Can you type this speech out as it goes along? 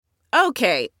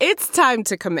Okay, it's time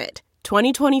to commit.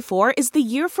 2024 is the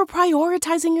year for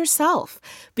prioritizing yourself.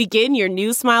 Begin your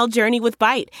new smile journey with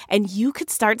Byte, and you could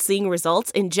start seeing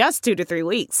results in just 2 to 3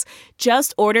 weeks.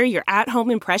 Just order your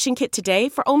at-home impression kit today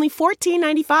for only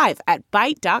 $14.95 at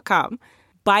Byte.com.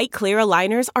 Byte Clear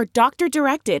aligners are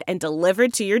doctor-directed and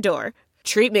delivered to your door.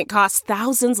 Treatment costs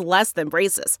thousands less than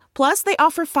braces. Plus, they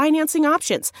offer financing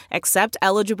options, accept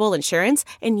eligible insurance,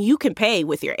 and you can pay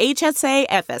with your HSA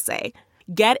FSA.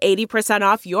 Get 80%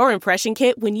 off your impression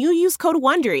kit when you use code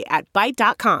WONDERY at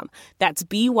Byte.com. That's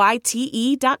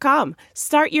BYTE.com.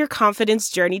 Start your confidence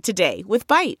journey today with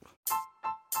Byte.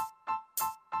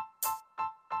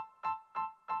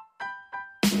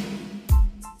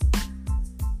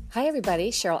 Hi, everybody.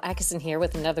 Sharyl Attkisson here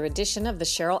with another edition of the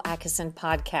Sharyl Attkisson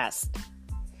Podcast.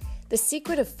 The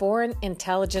Secret of Foreign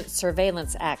Intelligence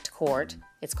Surveillance Act Court,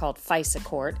 it's called FISA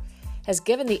Court, has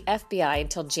given the FBI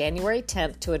until January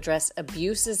 10th to address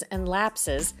abuses and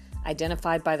lapses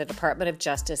identified by the Department of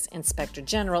Justice Inspector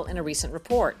General in a recent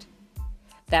report.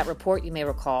 That report, you may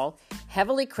recall,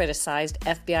 heavily criticized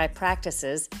FBI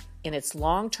practices in its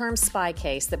long-term spy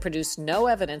case that produced no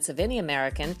evidence of any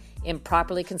American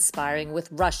improperly conspiring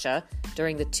with Russia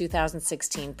during the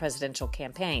 2016 presidential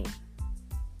campaign.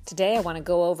 Today, I want to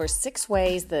go over 6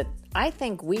 ways that I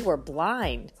think we were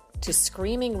blind to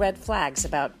screaming red flags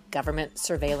about government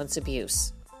surveillance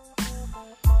abuse.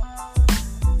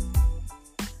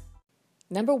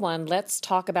 Number 1, let's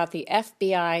talk about the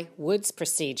FBI Woods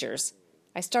procedures.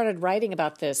 I started writing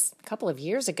about this a couple of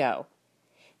years ago.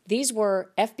 These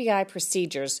were FBI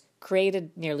procedures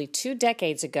created nearly 2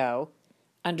 decades ago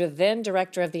under then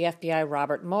Director of the FBI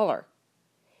Robert Mueller.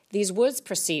 These Woods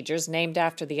procedures, named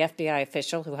after the FBI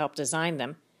official who helped design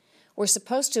them, were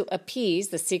supposed to appease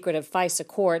the secretive FISA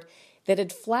court that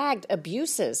had flagged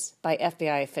abuses by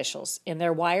FBI officials in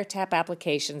their wiretap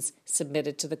applications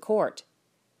submitted to the court.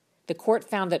 The court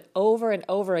found that over and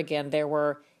over again there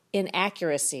were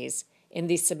inaccuracies in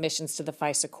these submissions to the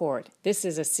FISA court. This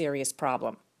is a serious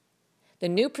problem. The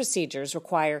new procedures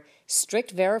require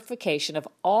strict verification of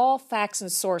all facts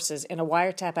and sources in a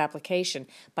wiretap application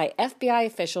by FBI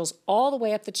officials all the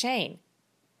way up the chain.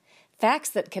 Facts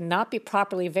that cannot be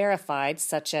properly verified,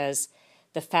 such as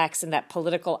the facts in that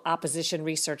political opposition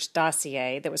research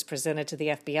dossier that was presented to the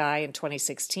FBI in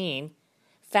 2016,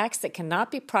 facts that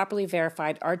cannot be properly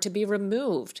verified are to be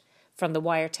removed from the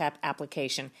wiretap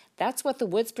application. That's what the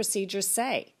Woods procedures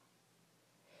say.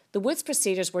 The Woods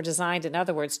procedures were designed, in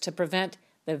other words, to prevent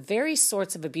the very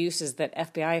sorts of abuses that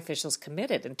FBI officials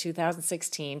committed in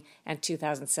 2016 and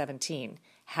 2017.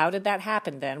 How did that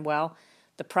happen then? Well,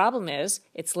 the problem is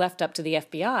it's left up to the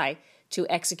FBI to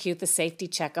execute the safety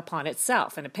check upon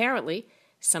itself, and apparently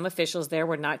some officials there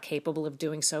were not capable of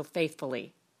doing so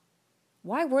faithfully.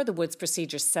 Why were the Woods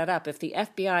procedures set up if the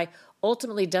FBI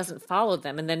ultimately doesn't follow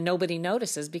them and then nobody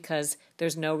notices because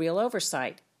there's no real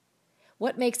oversight?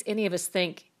 What makes any of us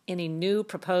think any new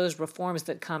proposed reforms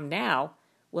that come now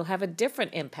will have a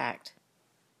different impact?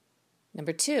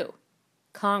 Number 2,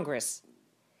 Congress.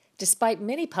 Despite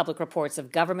many public reports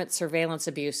of government surveillance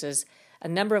abuses, a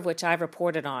number of which I've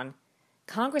reported on,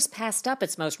 Congress passed up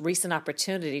its most recent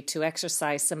opportunity to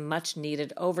exercise some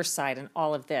much-needed oversight in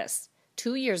all of this.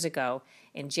 2 years ago,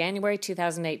 in January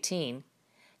 2018,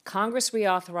 Congress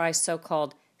reauthorized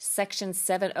so-called Section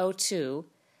 702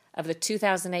 of the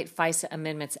 2008 FISA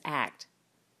Amendments Act.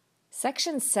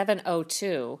 Section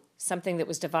 702, something that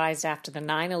was devised after the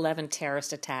 9/11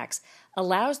 terrorist attacks,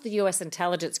 allows the U.S.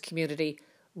 intelligence community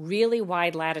really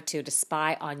wide latitude to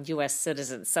spy on U.S.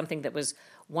 citizens, something that was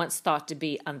once thought to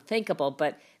be unthinkable,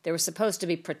 but there were supposed to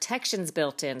be protections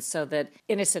built in so that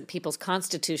innocent people's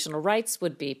constitutional rights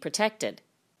would be protected.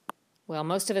 Well,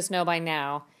 most of us know by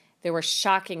now there were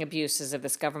shocking abuses of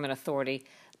this government authority,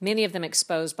 many of them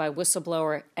exposed by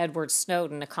whistleblower Edward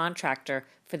Snowden, a contractor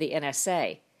for the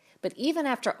NSA. But even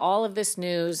after all of this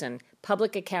news and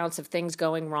public accounts of things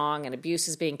going wrong and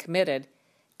abuses being committed,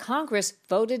 Congress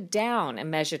voted down a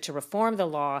measure to reform the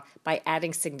law by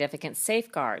adding significant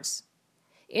safeguards.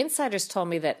 Insiders told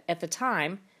me that at the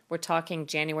time, we're talking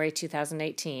January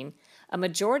 2018, a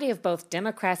majority of both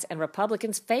Democrats and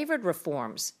Republicans favored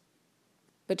reforms.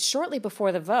 But shortly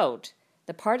before the vote,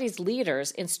 the party's leaders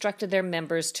instructed their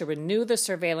members to renew the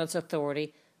surveillance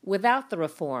authority without the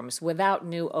reforms, without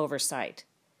new oversight.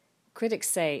 Critics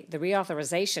say the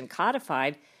reauthorization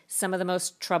codified some of the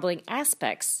most troubling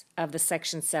aspects of the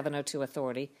Section 702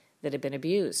 authority that had been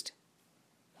abused.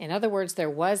 In other words, there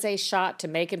was a shot to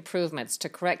make improvements, to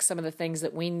correct some of the things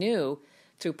that we knew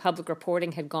through public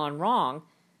reporting had gone wrong,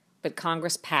 but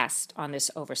Congress passed on this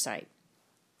oversight.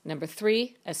 Number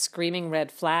 3, a screaming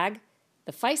red flag,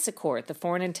 The FISA court, the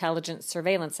Foreign Intelligence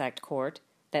Surveillance Act court,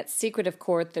 that secretive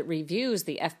court that reviews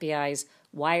the FBI's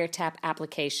wiretap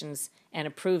applications and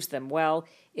approves them, well,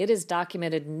 it has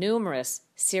documented numerous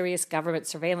serious government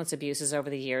surveillance abuses over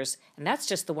the years, and that's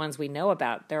just the ones we know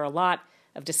about. There are a lot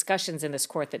of discussions in this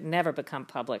court that never become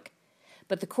public.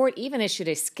 But the court even issued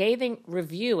a scathing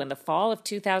review in the fall of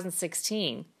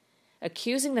 2016,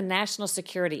 accusing the National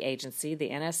Security Agency, the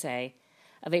NSA,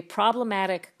 of a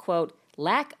problematic, quote,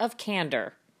 lack of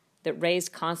candor that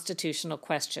raised constitutional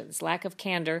questions. Lack of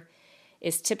candor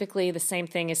is typically the same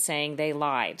thing as saying they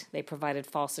lied, they provided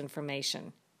false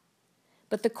information.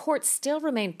 But the court still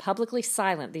remained publicly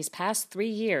silent these past 3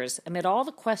 years amid all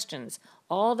the questions,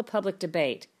 all the public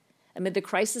debate, amid the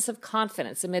crisis of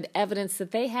confidence, amid evidence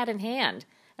that they had in hand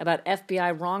about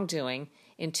FBI wrongdoing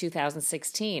in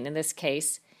 2016, in this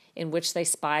case, in which they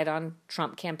spied on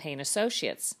Trump campaign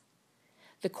associates.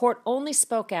 The court only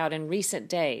spoke out in recent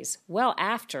days, well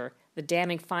after the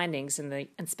damning findings in the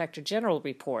Inspector General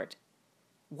report.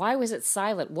 Why was it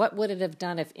silent? What would it have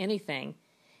done, if anything,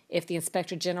 if the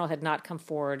Inspector General had not come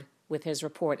forward with his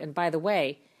report? And by the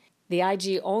way, the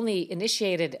IG only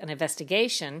initiated an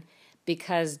investigation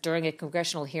because during a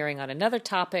congressional hearing on another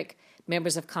topic,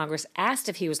 members of Congress asked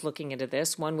if he was looking into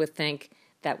this. One would think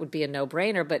that would be a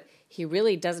no-brainer, but he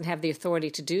really doesn't have the authority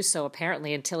to do so,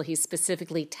 apparently, until he's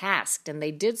specifically tasked, and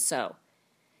they did so.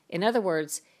 In other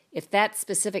words, if that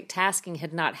specific tasking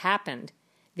had not happened,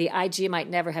 the IG might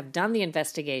never have done the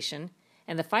investigation,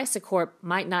 and the FISA court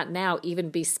might not now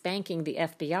even be spanking the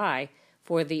FBI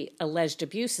for the alleged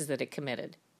abuses that it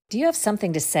committed. Do you have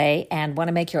something to say and want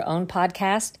to make your own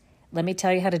podcast? Let me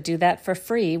tell you how to do that for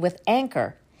free with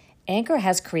Anchor. Anchor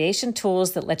has creation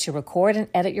tools that let you record and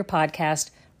edit your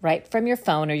podcast right from your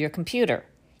phone or your computer.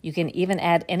 You can even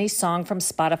add any song from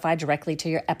Spotify directly to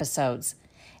your episodes.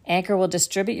 Anchor will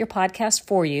distribute your podcast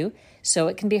for you so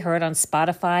it can be heard on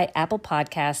Spotify, Apple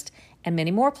Podcast, and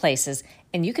many more places,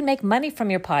 and you can make money from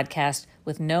your podcast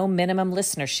with no minimum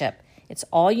listenership. It's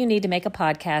all you need to make a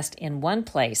podcast in one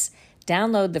place.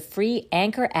 Download the free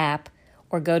Anchor app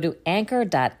or go to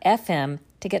anchor.fm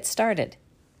to get started.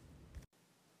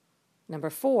 Number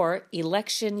 4,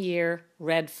 election year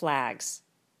red flags.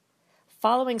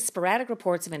 Following sporadic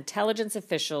reports of intelligence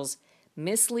officials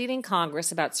misleading Congress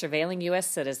about surveilling U.S.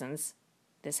 citizens,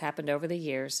 this happened over the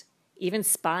years, even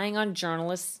spying on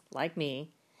journalists like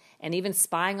me, and even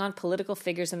spying on political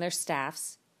figures and their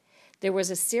staffs, there was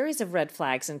a series of red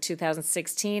flags in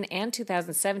 2016 and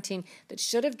 2017 that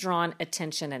should have drawn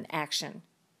attention and action.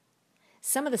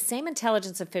 Some of the same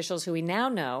intelligence officials who we now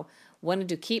know wanted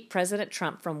to keep President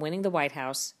Trump from winning the White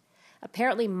House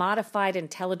apparently modified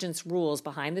intelligence rules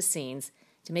behind the scenes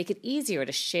to make it easier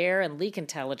to share and leak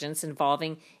intelligence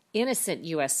involving innocent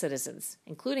U.S. citizens,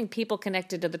 including people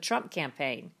connected to the Trump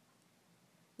campaign.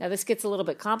 Now, this gets a little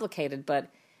bit complicated,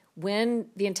 but when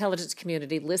the intelligence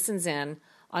community listens in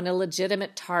on a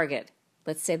legitimate target,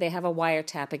 let's say they have a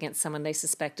wiretap against someone they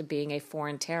suspect of being a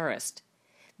foreign terrorist,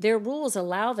 their rules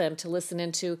allow them to listen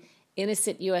into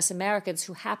innocent U.S. Americans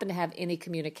who happen to have any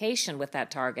communication with that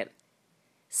target.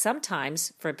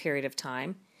 Sometimes, for a period of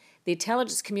time, the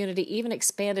intelligence community even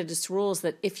expanded its rules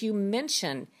that if you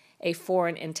mention a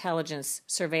foreign intelligence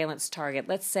surveillance target,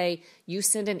 let's say you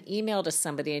send an email to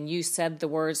somebody and you said the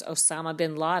words Osama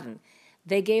bin Laden,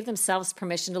 they gave themselves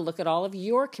permission to look at all of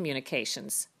your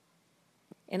communications.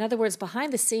 In other words,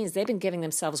 behind the scenes, they've been giving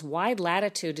themselves wide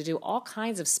latitude to do all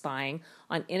kinds of spying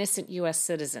on innocent U.S.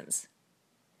 citizens.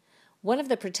 One of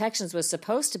the protections was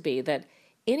supposed to be that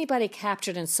anybody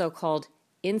captured in so-called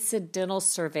incidental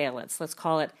surveillance, let's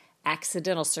call it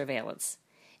accidental surveillance,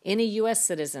 any U.S.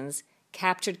 citizens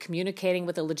captured communicating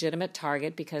with a legitimate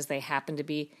target because they happened to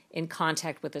be in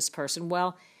contact with this person,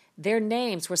 well, their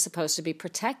names were supposed to be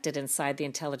protected inside the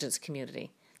intelligence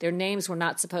community. Their names were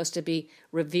not supposed to be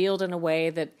revealed in a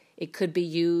way that it could be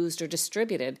used or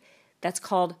distributed. That's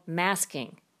called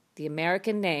masking. The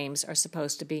American names are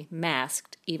supposed to be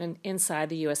masked even inside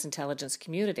the U.S. intelligence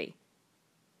community.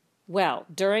 Well,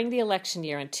 during the election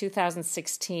year in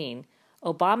 2016,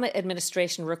 Obama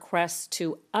administration requests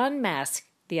to unmask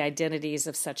the identities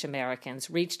of such Americans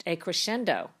reached a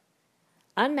crescendo.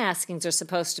 Unmaskings are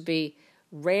supposed to be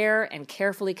rare and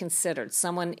carefully considered.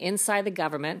 Someone inside the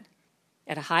government,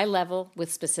 at a high level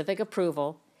with specific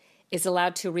approval, is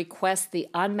allowed to request the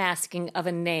unmasking of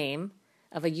a name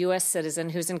of a U.S.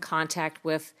 citizen who's in contact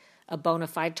with a bona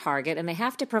fide target, and they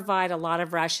have to provide a lot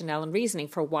of rationale and reasoning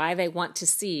for why they want to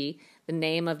see the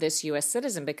name of this U.S.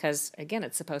 citizen because, again,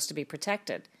 it's supposed to be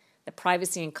protected. The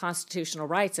privacy and constitutional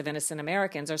rights of innocent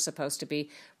Americans are supposed to be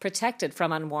protected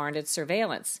from unwarranted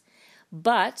surveillance.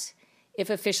 But if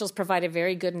officials provide a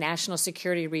very good national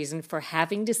security reason for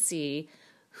having to see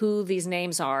who these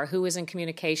names are, who is in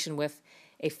communication with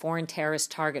a foreign terrorist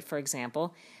target, for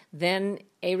example, then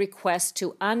a request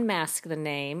to unmask the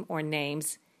name or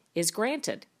names is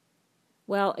granted.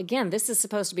 Well, again, this is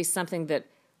supposed to be something that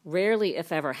rarely,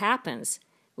 if ever, happens,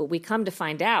 but we come to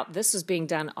find out this was being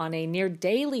done on a near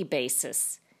daily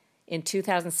basis in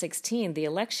 2016, the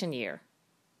election year.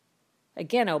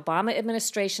 Again, Obama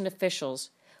administration officials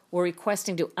were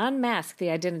requesting to unmask the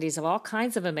identities of all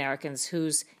kinds of Americans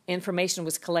whose information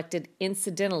was collected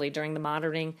incidentally during the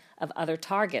monitoring of other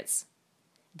targets.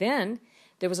 Then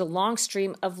there was a long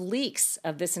stream of leaks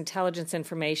of this intelligence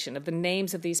information, of the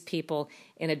names of these people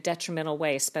in a detrimental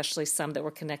way, especially some that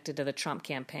were connected to the Trump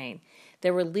campaign.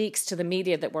 There were leaks to the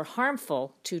media that were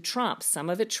harmful to Trump, some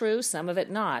of it true, some of it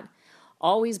not,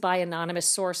 always by anonymous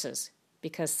sources,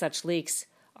 because such leaks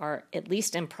are at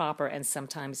least improper and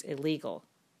sometimes illegal.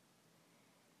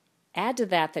 Add to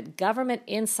that government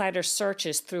insider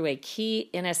searches through a key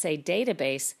NSA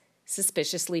database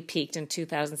suspiciously peaked in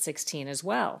 2016 as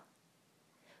well.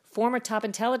 Former top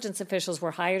intelligence officials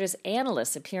were hired as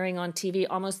analysts, appearing on TV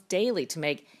almost daily to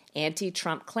make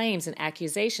anti-Trump claims and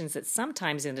accusations that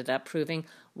sometimes ended up proving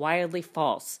wildly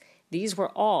false. These were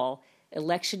all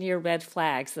election year red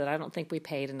flags that I don't think we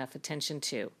paid enough attention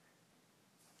to.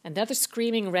 Another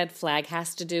screaming red flag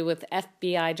has to do with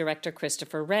FBI Director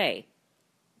Christopher Wray.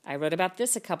 I wrote about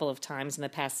this a couple of times in the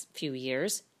past few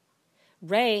years.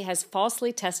 Wray has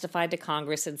falsely testified to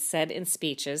Congress and said in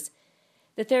speeches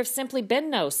that there have simply been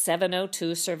no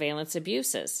 702 surveillance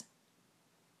abuses.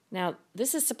 Now,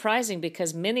 this is surprising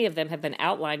because many of them have been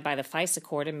outlined by the FISA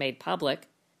court and made public.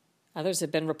 Others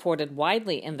have been reported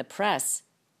widely in the press.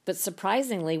 But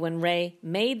surprisingly, when Wray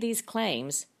made these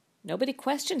claims, nobody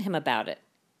questioned him about it.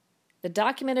 The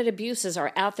documented abuses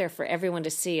are out there for everyone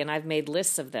to see, and I've made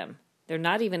lists of them. They're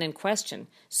not even in question.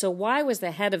 So why was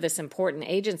the head of this important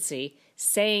agency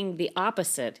saying the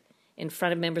opposite in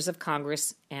front of members of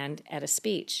Congress and at a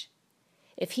speech?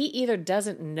 If he either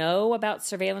doesn't know about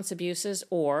surveillance abuses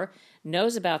or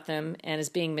knows about them and is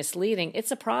being misleading,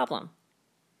 it's a problem.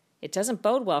 It doesn't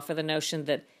bode well for the notion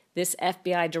that this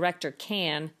FBI director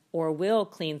can or will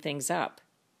clean things up.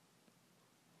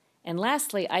 And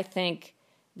lastly, I think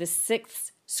the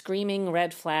sixth screaming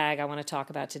red flag I want to talk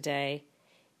about today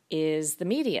is the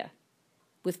media.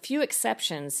 With few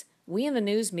exceptions, we in the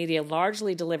news media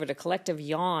largely delivered a collective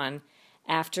yawn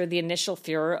after the initial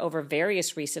furor over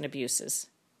various recent abuses.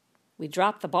 We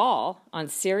dropped the ball on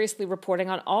seriously reporting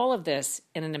on all of this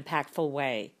in an impactful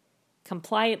way,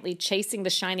 compliantly chasing the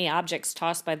shiny objects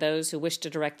tossed by those who wish to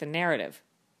direct the narrative.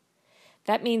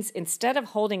 That means instead of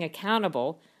holding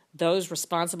accountable those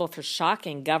responsible for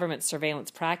shocking government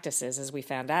surveillance practices as we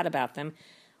found out about them,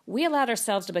 we allowed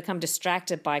ourselves to become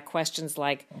distracted by questions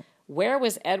like, where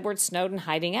was Edward Snowden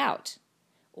hiding out?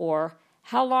 Or,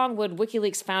 how long would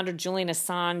WikiLeaks founder Julian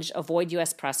Assange avoid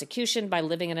U.S. prosecution by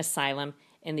living in asylum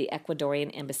in the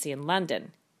Ecuadorian embassy in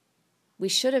London? We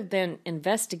should have been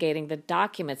investigating the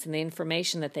documents and the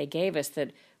information that they gave us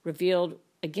that revealed,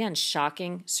 again,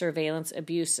 shocking surveillance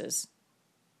abuses.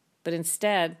 But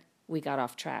instead, we got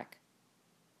off track.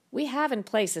 We have in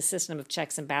place a system of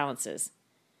checks and balances.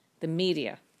 The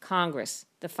media, Congress,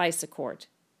 the FISA court,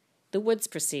 the Woods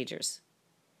procedures.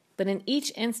 But in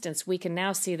each instance, we can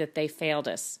now see that they failed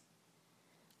us.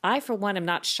 I, for one, am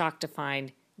not shocked to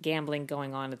find gambling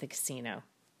going on at the casino.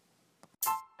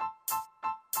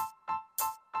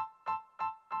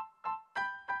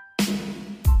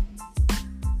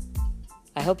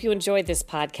 I hope you enjoyed this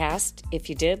podcast. If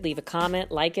you did, leave a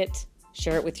comment, like it,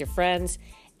 share it with your friends,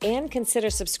 and consider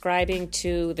subscribing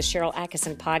to the Sharyl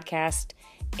Attkisson podcast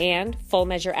and Full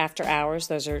Measure After Hours.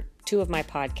 Those are two of my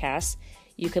podcasts.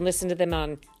 You can listen to them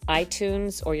on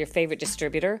iTunes or your favorite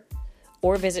distributor,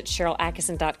 or visit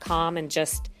SharylAttkisson.com and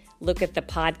just look at the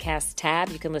podcast tab.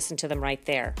 You can listen to them right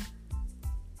there.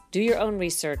 Do your own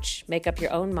research, make up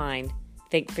your own mind,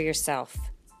 think for yourself.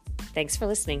 Thanks for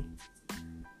listening.